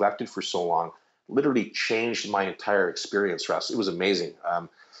had neglected for so long literally changed my entire experience, Russ. It was amazing.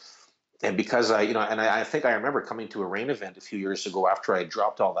 And because I think I remember coming to a rain event a few years ago after I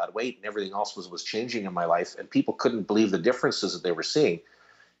dropped all that weight and everything else was changing in my life, and people couldn't believe the differences that they were seeing.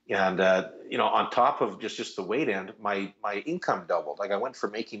 And on top of just the weight end, my income doubled. Like I went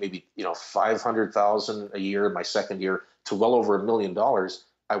from making maybe 500,000 a year in my second year to well over $1 million.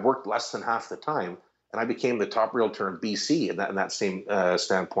 I worked less than half the time, and I became the top realtor in BC in that same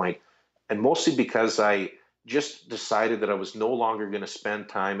standpoint. And mostly because I just decided that I was no longer going to spend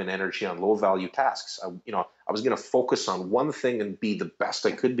time and energy on low value tasks. I was going to focus on one thing and be the best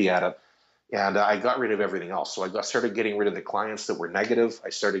I could be at it. And I got rid of everything else. So I started getting rid of the clients that were negative. I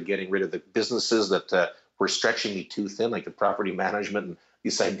started getting rid of the businesses that were stretching me too thin, like the property management and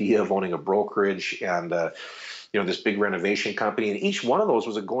this idea of owning a brokerage and this big renovation company, and each one of those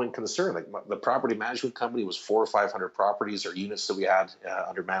was a going concern. Like the property management company was 400 or 500 properties or units that we had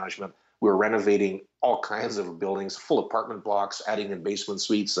under management. We were renovating all kinds of buildings, full apartment blocks, adding in basement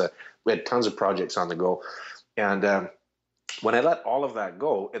suites. We had tons of projects on the go, and when I let all of that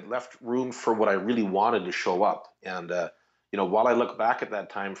go, it left room for what I really wanted to show up. And while I look back at that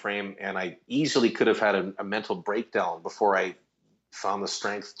time frame, and I easily could have had a mental breakdown before I found the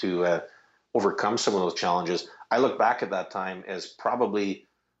strength to overcome some of those challenges, I look back at that time as probably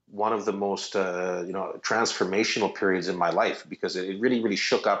one of the most transformational periods in my life, because it really, really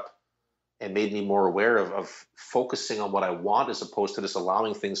shook up and made me more aware of focusing on what I want as opposed to just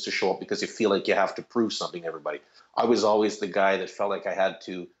allowing things to show up because you feel like you have to prove something to everybody. I was always the guy that felt like I had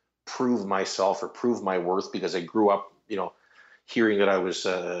to prove myself or prove my worth because I grew up, hearing that I was,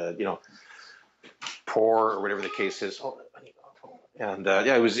 poor or whatever the case is. And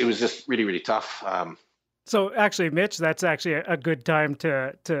it was just really, really tough. So actually, Mitch, that's actually a good time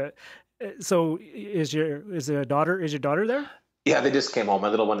to. So is your daughter there? Yeah, they just came home. My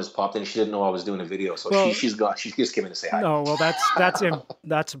little one just popped in. She didn't know I was doing a video, so she just came in to say hi. No, well,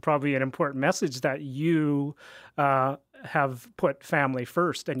 that's probably an important message, that you have put family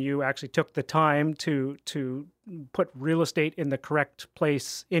first, and you actually took the time to put real estate in the correct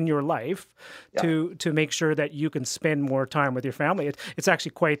place in your life to make sure that you can spend more time with your family. It's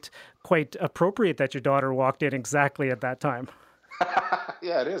actually quite appropriate that your daughter walked in exactly at that time.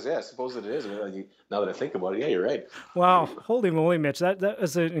 Yeah, it is. Yeah, I suppose it is. Now that I think about it, yeah, you're right. Wow, holy moly, Mitch, that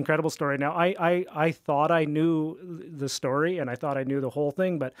is an incredible story. Now, I thought I knew the story and I thought I knew the whole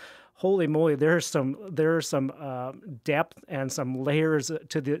thing, but holy moly, there's some depth and some layers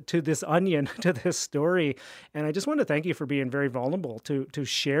to this onion, to this story. And I just want to thank you for being very vulnerable to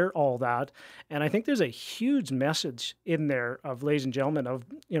share all that. And I think there's a huge message in there of, ladies and gentlemen, of,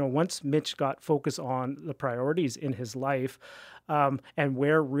 once Mitch got focused on the priorities in his life, and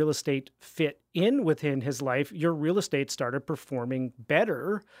where real estate fit in within his life, your real estate started performing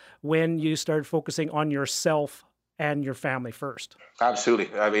better when you started focusing on yourself and your family first.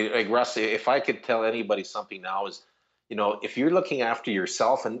 Absolutely. I mean, like Russ, if I could tell anybody something now is, if you're looking after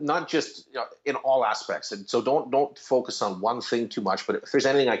yourself, and not just in all aspects, and so don't focus on one thing too much. But if there's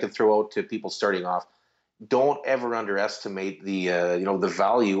anything I could throw out to people starting off, don't ever underestimate the the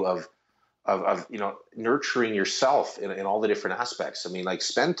value of nurturing yourself in all the different aspects. I mean, like,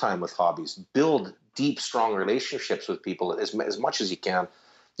 spend time with hobbies, build deep, strong relationships with people as much as you can,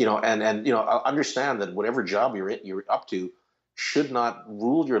 and understand that whatever job you're up to should not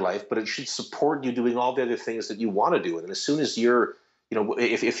rule your life, but it should support you doing all the other things that you want to do. And as soon as you're,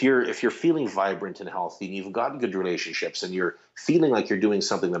 if you're feeling vibrant and healthy and you've got good relationships and you're feeling like you're doing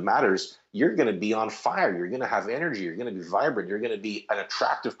something that matters, you're going to be on fire. You're going to have energy. You're going to be vibrant. You're going to be an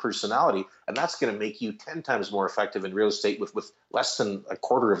attractive personality. And that's going to make you 10 times more effective in real estate with less than a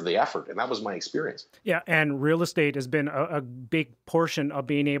quarter of the effort. And that was my experience. Yeah. And real estate has been a big portion of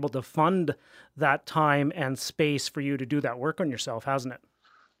being able to fund that time and space for you to do that work on yourself, hasn't it?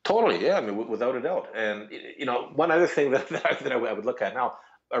 Totally, yeah. I mean, without a doubt. And one other thing that I would look at now.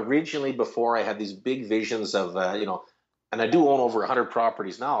 Originally, before, I had these big visions of and I do own over 100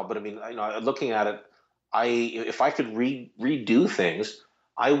 properties now. But I mean, looking at it, if I could redo things,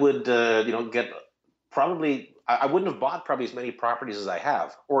 I would get probably. I wouldn't have bought probably as many properties as I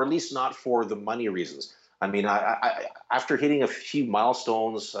have, or at least not for the money reasons. I mean, I after hitting a few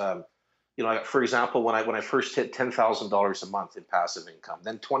milestones. For example, when I first hit $10,000 a month in passive income,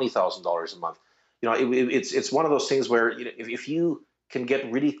 then $20,000 a month, it's one of those things where if you can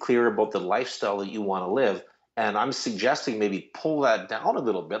get really clear about the lifestyle that you want to live, and I'm suggesting maybe pull that down a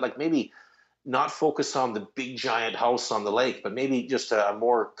little bit, like maybe not focus on the big giant house on the lake, but maybe just a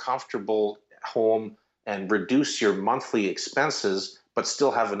more comfortable home and reduce your monthly expenses, but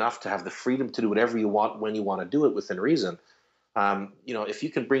still have enough to have the freedom to do whatever you want when you want to do it within reason. If you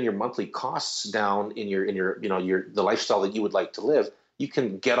can bring your monthly costs down in your the lifestyle that you would like to live, you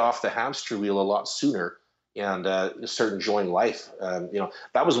can get off the hamster wheel a lot sooner and start enjoying life.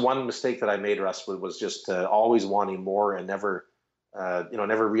 That was one mistake that I made, Russ, was just always wanting more and never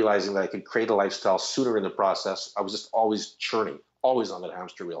realizing that I could create a lifestyle sooner in the process. I was just always churning, always on that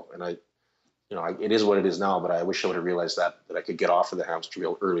hamster wheel, and it is what it is now. But I wish I would have realized that I could get off of the hamster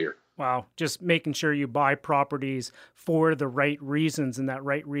wheel earlier. Wow. Just making sure you buy properties for the right reasons. And that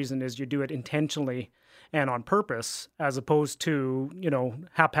right reason is you do it intentionally and on purpose, as opposed to,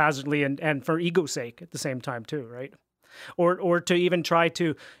 haphazardly and for ego's sake at the same time too, right? Or to even try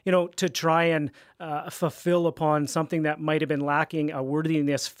to, try and fulfill upon something that might have been lacking, a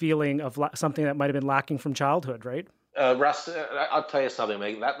worthiness feeling of something that might have been lacking from childhood, right? Russ, I'll tell you something,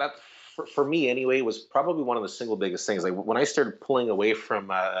 Meg. That for me anyway was probably one of the single biggest things. Like when I started pulling away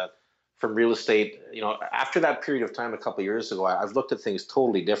from real estate, after that period of time a couple of years ago, I've looked at things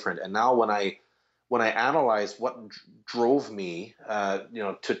totally different. And now when I analyze what drove me,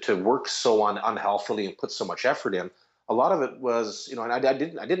 to work so unhealthily and put so much effort in, a lot of it was, and I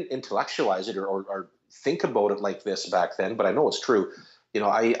didn't intellectualize it or think about it like this back then, but I know it's true.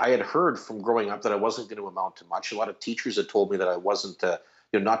 I had heard from growing up that I wasn't going to amount to much. A lot of teachers had told me that I wasn't,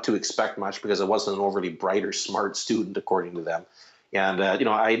 not to expect much because I wasn't an overly bright or smart student, according to them. And,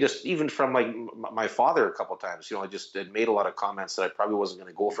 I just, even from like my father a couple of times, I just had made a lot of comments that I probably wasn't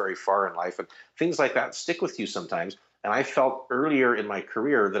going to go very far in life, and things like that stick with you sometimes. And I felt earlier in my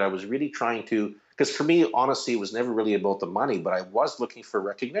career that I was really trying to, because for me, honestly, it was never really about the money, but I was looking for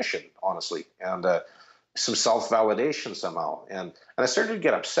recognition, honestly. And, some self-validation somehow. And I started to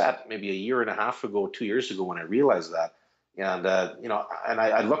get upset maybe a year and a half ago, 2 years ago, when I realized that. And, and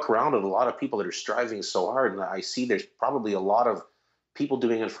I look around at a lot of people that are striving so hard, and I see there's probably a lot of people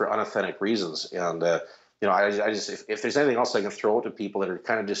doing it for unauthentic reasons. And, I just, if there's anything else I can throw out to people that are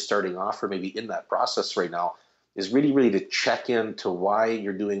kind of just starting off or maybe in that process right now, is really, really to check into why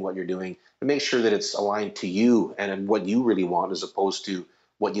you're doing what you're doing and make sure that it's aligned to you and what you really want, as opposed to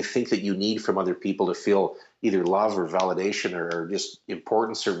what you think that you need from other people to feel either love or validation or just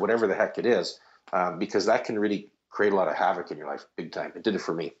importance or whatever the heck it is, because that can really create a lot of havoc in your life, big time. It did it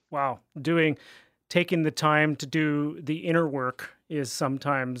for me. Wow. Taking the time to do the inner work is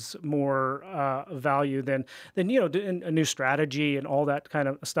sometimes more value than a new strategy and all that kind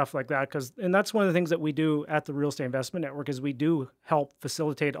of stuff like that. And that's one of the things that we do at the Real Estate Investment Network is we do help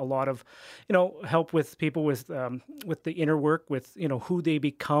facilitate a lot of, help with people with the inner work, with who they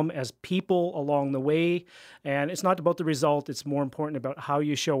become as people along the way. And it's not about the result; it's more important about how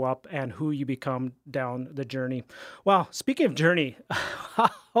you show up and who you become down the journey. Wow! Speaking of journey,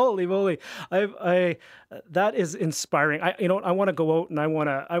 holy moly, that is inspiring. I want to go out and I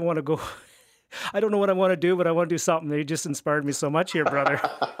want to go. I don't know what I want to do, but I want to do something. They just inspired me so much here, brother.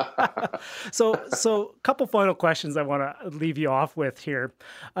 So a couple final questions I want to leave you off with here.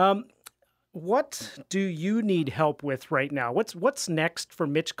 What do you need help with right now? What's next for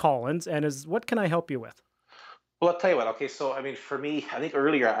Mitch Collins, and what can I help you with? Well, I'll tell you what. Okay, so I mean, for me, I think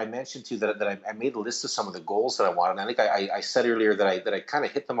earlier I mentioned to you that I made a list of some of the goals that I wanted. And I think I said earlier that I kind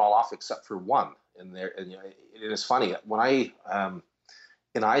of hit them all off except for one. And there, and it is funny when I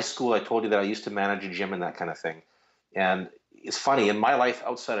in high school I told you that I used to manage a gym and that kind of thing. And it's funny, in my life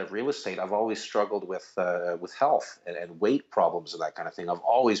outside of real estate, I've always struggled with health and weight problems and that kind of thing. I've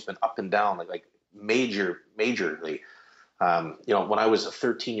always been up and down, like majorly. When I was a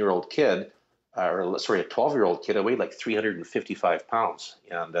 13-year-old kid, or sorry, a 12-year-old kid, I weighed like 355 pounds.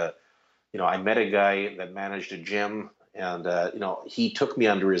 And, I met a guy that managed a gym, and, he took me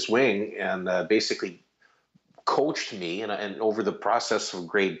under his wing and basically coached me. And over the process of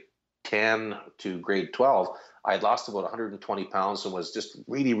grade 10 to grade 12, I had lost about 120 pounds and was just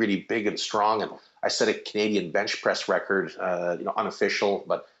really, really big and strong. And I set a Canadian bench press record, unofficial,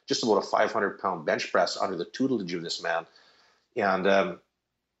 but just about a 500-pound bench press under the tutelage of this man. And,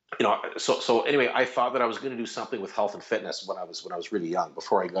 so anyway, I thought that I was going to do something with health and fitness when I was really young,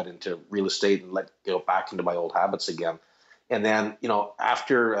 before I got into real estate and let go back into my old habits again. And then,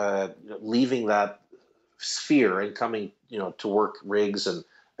 after leaving that sphere and coming, to work rigs and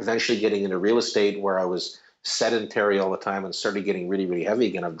eventually getting into real estate, where I was sedentary all the time and started getting really, really heavy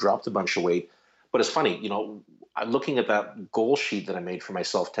again, I've dropped a bunch of weight. But it's funny, I'm looking at that goal sheet that I made for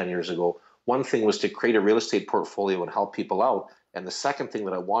myself 10 years ago. One thing was to create a real estate portfolio and help people out. And the second thing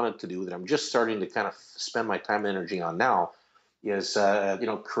that I wanted to do, that I'm just starting to kind of spend my time and energy on now, is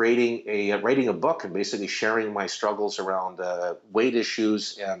writing a book and basically sharing my struggles around weight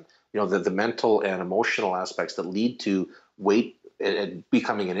issues and the mental and emotional aspects that lead to weight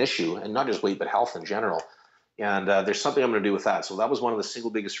becoming an issue, and not just weight but health in general. And there's something I'm going to do with that. So that was one of the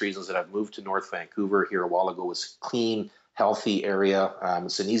single biggest reasons that I've moved to North Vancouver here a while ago. It's a clean, healthy area.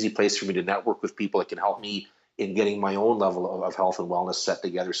 It's an easy place for me to network with people that can help me in getting my own level of health and wellness set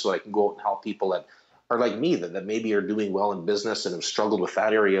together, so I can go out and help people that are like me, that maybe are doing well in business and have struggled with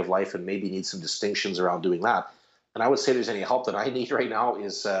that area of life and maybe need some distinctions around doing that. And I would say, if there's any help that I need right now,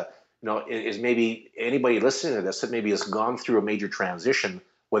 is maybe anybody listening to this that maybe has gone through a major transition,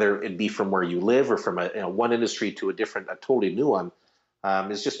 whether it be from where you live or from one industry to a totally new one.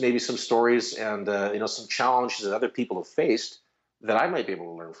 Is just maybe some stories and some challenges that other people have faced that I might be able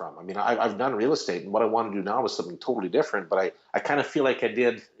to learn from. I mean, I've done real estate, and what I want to do now is something totally different. But I kind of feel like I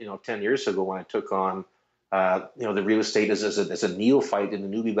did 10 years ago when I took on the real estate as a neophyte and a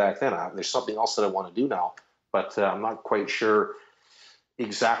newbie back then. There's something else that I want to do now, but I'm not quite sure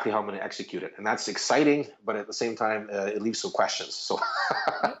exactly how I'm going to execute it. And that's exciting, but at the same time, it leaves some questions. So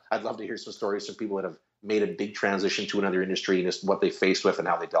I'd love to hear some stories from people that have made a big transition to another industry and just what they faced with and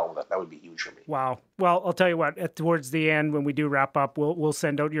how they dealt with it. That would be huge for me. Wow. Well, I'll tell you what, towards the end, when we do wrap up, we'll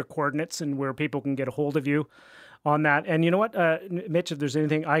send out your coordinates and where people can get a hold of you on that. And you know what, Mitch, if there's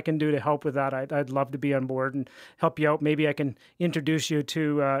anything I can do to help with that, I'd love to be on board and help you out. Maybe I can introduce you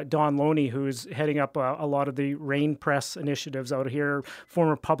to Don Loney, who's heading up a lot of the Rain Press initiatives out here,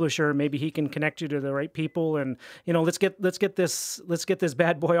 former publisher. Maybe he can connect you to the right people. And, let's get this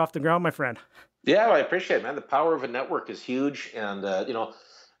bad boy off the ground, my friend. Yeah, well, I appreciate it, man. The power of a network is huge. And,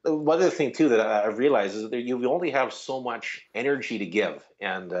 one other thing, too, that I've realized is that you only have so much energy to give.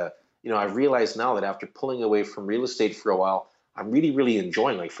 And, I've realized now that after pulling away from real estate for a while, I'm really, really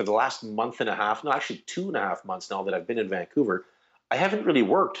enjoying, like for the last month and a half, no, actually 2.5 months now that I've been in Vancouver, I haven't really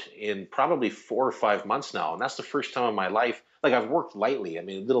worked in probably 4 or 5 months now. And that's the first time in my life, like I've worked lightly. I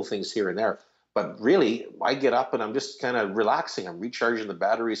mean, little things here and there. But really, I get up and I'm just kind of relaxing. I'm recharging the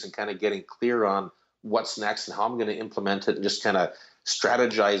batteries and kind of getting clear on what's next and how I'm going to implement it and just kind of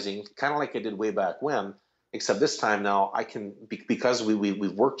strategizing, kind of like I did way back when, except this time now I can, because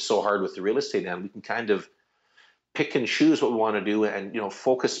we've worked so hard with the real estate end, we can kind of pick and choose what we want to do and,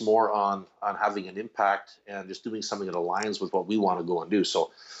 focus more on having an impact and just doing something that aligns with what we want to go and do.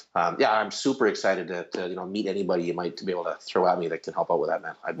 So, I'm super excited to meet anybody you might be able to throw at me that can help out with that,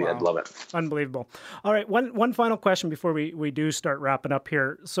 man. I'd love it. Unbelievable. All right. One final question before we do start wrapping up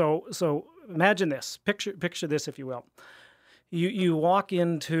here. So imagine this, picture this, if you will. You walk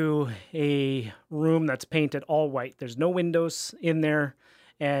into a room that's painted all white. There's no windows in there.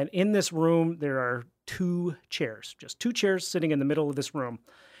 And in this room, there are just two chairs sitting in the middle of this room.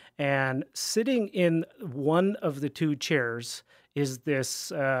 And sitting in one of the two chairs is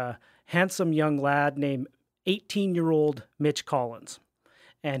this handsome young lad named 18-year-old Mitch Collins.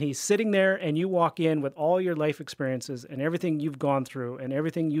 And he's sitting there, and you walk in with all your life experiences and everything you've gone through and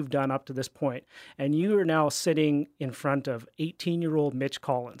everything you've done up to this point. And you are now sitting in front of 18-year-old Mitch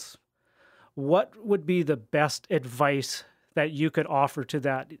Collins. What would be the best advice that you could offer to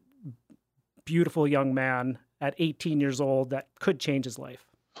that beautiful young man at 18 years old that could change his life?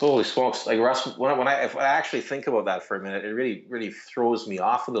 Holy smokes. Like Russ, if I actually think about that for a minute, it really, really throws me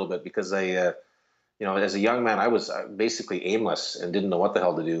off a little bit because as a young man, I was basically aimless and didn't know what the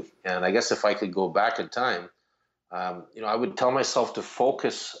hell to do. And I guess if I could go back in time, I would tell myself to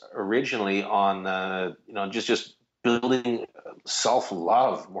focus originally on, just building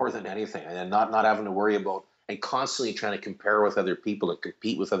self-love more than anything, and not having to worry about and constantly trying to compare with other people and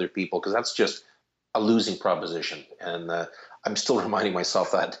compete with other people, because that's just a losing proposition. And I'm still reminding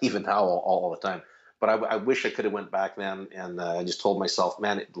myself that even now all the time. But I wish I could have went back then and I just told myself,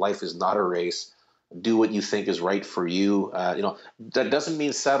 man, life is not a race. Do what you think is right for you. That doesn't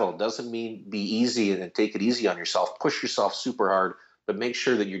mean settle, doesn't mean be easy and take it easy on yourself. Push yourself super hard, but make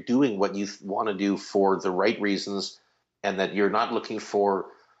sure that you're doing what you want to do for the right reasons and that you're not looking for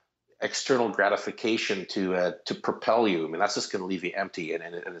external gratification to propel you. I mean, that's just going to leave you empty. And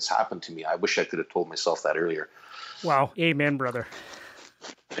it's happened to me. I wish I could have told myself that earlier. Wow. Amen, brother.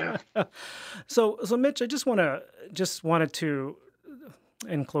 Yeah. So Mitch, I wanted to,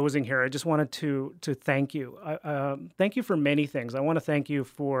 in closing here, I just wanted to thank you. Thank you for many things. I want to thank you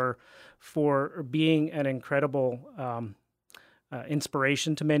for being an incredible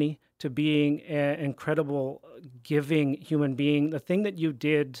inspiration to many, to being an incredible giving human being. The thing that you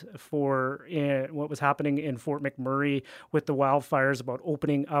did for what was happening in Fort McMurray with the wildfires, about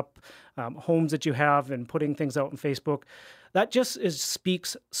opening up homes that you have and putting things out on Facebook, that just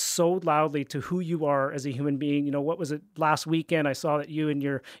speaks so loudly to who you are as a human being. What was it, last weekend? I saw that you and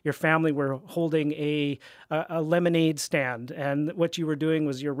your family were holding a lemonade stand, and what you were doing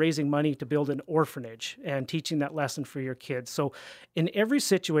was you're raising money to build an orphanage and teaching that lesson for your kids. So in every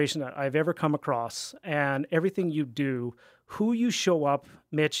situation that I've ever come across and everything you do, who you show up,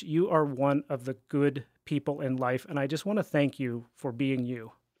 Mitch, you are one of the good people in life. And I just want to thank you for being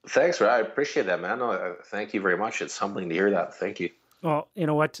you. Thanks, Ray. I appreciate that, man. No, thank you very much. It's humbling to hear that. Thank you. Well, you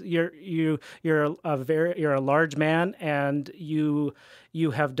know what? You're a large man, and you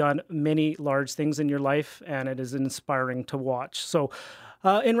have done many large things in your life, and it is inspiring to watch. So,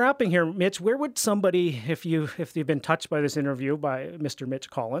 in wrapping here, Mitch, where would somebody, if you've been touched by this interview by Mr.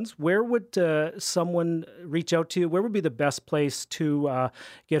 Mitch Collins, where would someone reach out to you? Where would be the best place to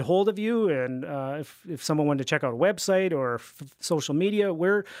get hold of you? And if someone wanted to check out a website or social media,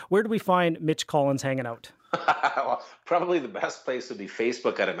 where do we find Mitch Collins hanging out? Well, probably the best place would be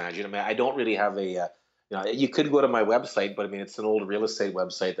Facebook, I'd imagine. I mean, I don't really have a You could go to my website, but I mean, it's an old real estate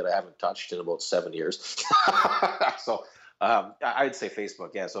website that I haven't touched in about 7 years. So I'd say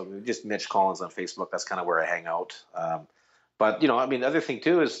Facebook. Yeah. So just Mitch Collins on Facebook. That's kind of where I hang out. But I mean, the other thing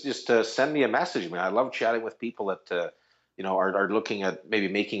too is just send me a message. I mean, I love chatting with people that are looking at maybe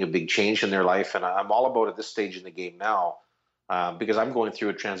making a big change in their life, and I'm all about at this stage in the game now. Because I'm going through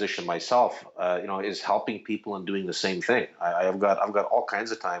a transition myself, is helping people and doing the same thing. I've got all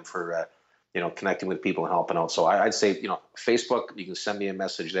kinds of time for connecting with people and helping out. So I'd say Facebook. You can send me a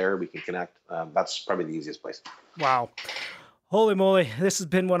message there. We can connect. That's probably the easiest place. Wow. Holy moly, this has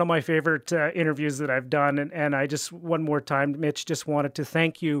been one of my favorite interviews that I've done. And I just, one more time, Mitch, just wanted to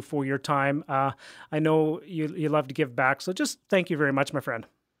thank you for your time. I know you love to give back, so just thank you very much, my friend.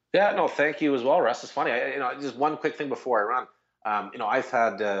 Yeah, no, thank you as well, Russ. It's funny. Just one quick thing before I run. I've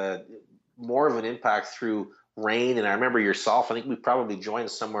had more of an impact through REIN, and I remember yourself. I think we probably joined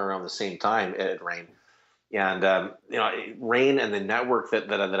somewhere around the same time at REIN. And REIN and the network that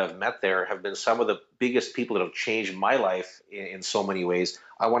I've met there have been some of the biggest people that have changed my life in so many ways.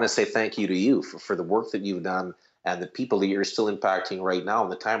 I want to say thank you to you for the work that you've done and the people that you're still impacting right now and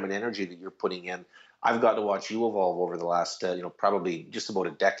the time and energy that you're putting in. I've got to watch you evolve over the last probably just about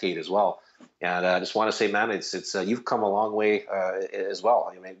a decade as well. And I just want to say, man, it's you've come a long way as well.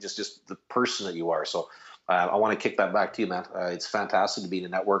 I mean, just the person that you are. So I want to kick that back to you, man. It's fantastic to be in a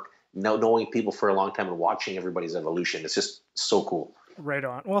network. Knowing people for a long time and watching everybody's evolution. It's just so cool. Right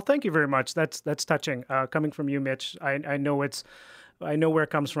on. Well, thank you very much. That's touching. Coming from you, Mitch, I know where it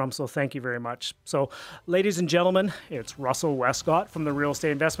comes from, so thank you very much. So, ladies and gentlemen, it's Russell Westcott from the Real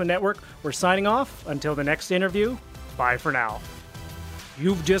Estate Investment Network. We're signing off. Until the next interview, bye for now.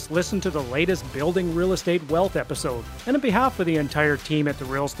 You've just listened to the latest Building Real Estate Wealth episode, and on behalf of the entire team at the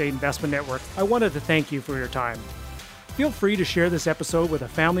Real Estate Investment Network, I wanted to thank you for your time. Feel free to share this episode with a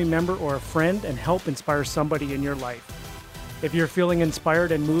family member or a friend and help inspire somebody in your life. If you're feeling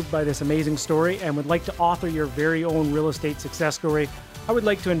inspired and moved by this amazing story and would like to author your very own real estate success story, I would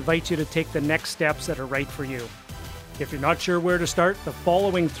like to invite you to take the next steps that are right for you. If you're not sure where to start, the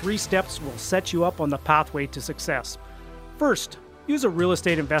following 3 steps will set you up on the pathway to success. First, use a real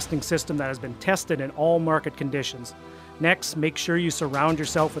estate investing system that has been tested in all market conditions. Next, make sure you surround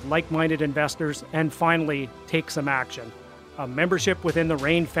yourself with like-minded investors. And finally, take some action. A membership within the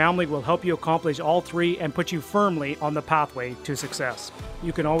REIN family will help you accomplish all 3 and put you firmly on the pathway to success.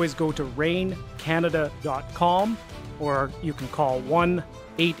 You can always go to REINcanada.com or you can call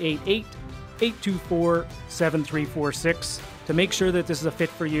 1-888-824-7346 to make sure that this is a fit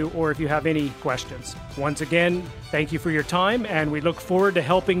for you or if you have any questions. Once again, thank you for your time and we look forward to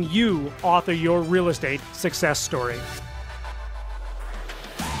helping you author your real estate success story.